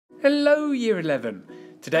Hello Year 11!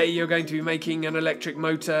 Today you're going to be making an electric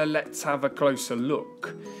motor. Let's have a closer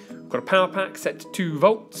look. I've got a power pack set to 2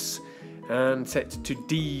 volts and set to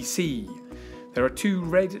DC. There are 2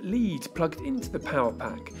 red leads plugged into the power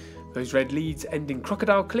pack. Those red leads end in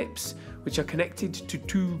crocodile clips which are connected to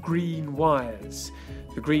 2 green wires.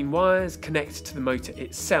 The green wires connect to the motor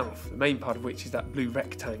itself, the main part of which is that blue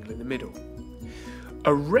rectangle in the middle.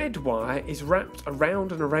 A red wire is wrapped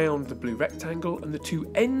around and around the blue rectangle, and the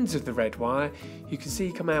 2 ends of the red wire you can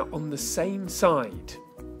see come out on the same side.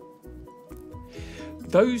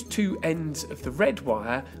 Those 2 ends of the red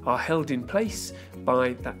wire are held in place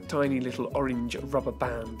by that tiny little orange rubber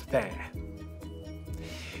band there.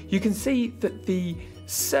 You can see that the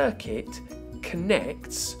circuit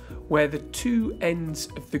connects where the 2 ends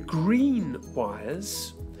of the green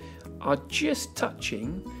wires are just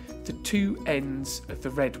touching the 2 ends of the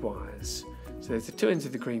red wires. So there's the 2 ends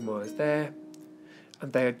of the green wires there,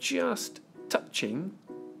 and they are just touching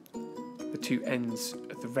the 2 ends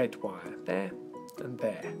of the red wire there and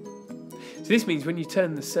there. So this means when you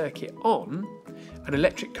turn the circuit on, an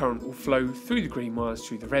electric current will flow through the green wires,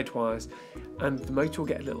 through the red wires, and the motor will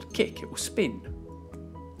get a little kick, it will spin.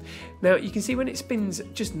 Now you can see when it spins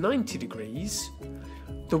at just 90 degrees,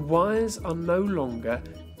 the wires are no longer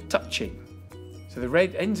touching. So the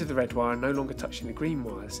red ends of the red wire are no longer touching the green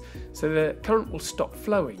wires, so the current will stop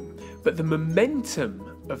flowing, but the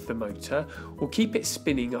momentum of the motor will keep it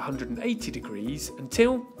spinning 180 degrees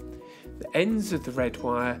until the ends of the red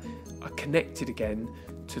wire are connected again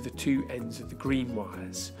to the 2 ends of the green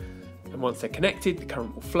wires. And once they're connected, the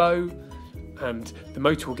current will flow and the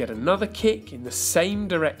motor will get another kick in the same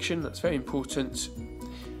direction, that's very important,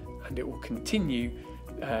 and it will continue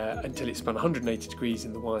until it's spun 180 degrees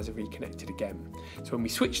and the wires are reconnected again. So when we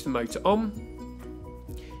switch the motor on,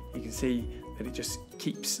 you can see that it just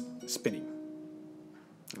keeps spinning.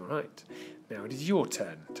 Alright, now it is your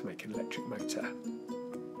turn to make an electric motor.